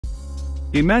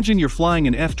Imagine you're flying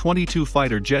an F-22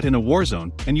 fighter jet in a war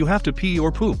zone, and you have to pee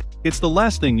or poop. It's the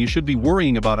last thing you should be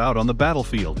worrying about out on the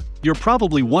battlefield. You're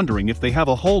probably wondering if they have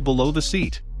a hole below the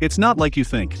seat. It's not like you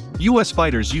think. US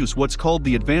fighters use what's called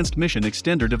the Advanced Mission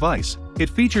Extender device. It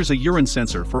features a urine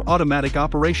sensor for automatic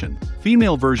operation.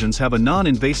 Female versions have a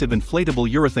non-invasive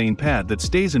inflatable urethane pad that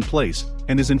stays in place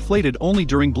and is inflated only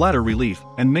during bladder relief,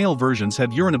 and male versions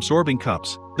have urine-absorbing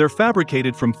cups. They're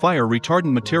fabricated from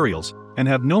fire-retardant materials and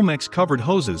have Nomex-covered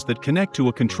hoses that connect to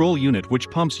a control unit which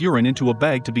pumps urine into a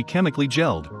bag to be chemically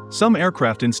gelled. Some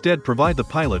aircraft instead provide the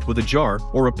pilot with a jar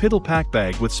or a piddle pack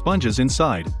bag with sponges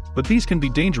inside, but these can be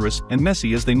dangerous and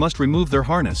messy as they must remove their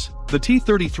harness. The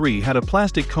T-33 had a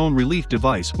plastic cone relief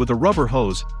device with a rubber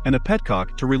hose and a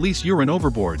petcock to release urine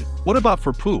overboard. What about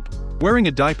for poop? Wearing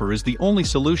a diaper is the only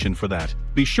solution for that.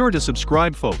 Be sure to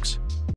subscribe, folks.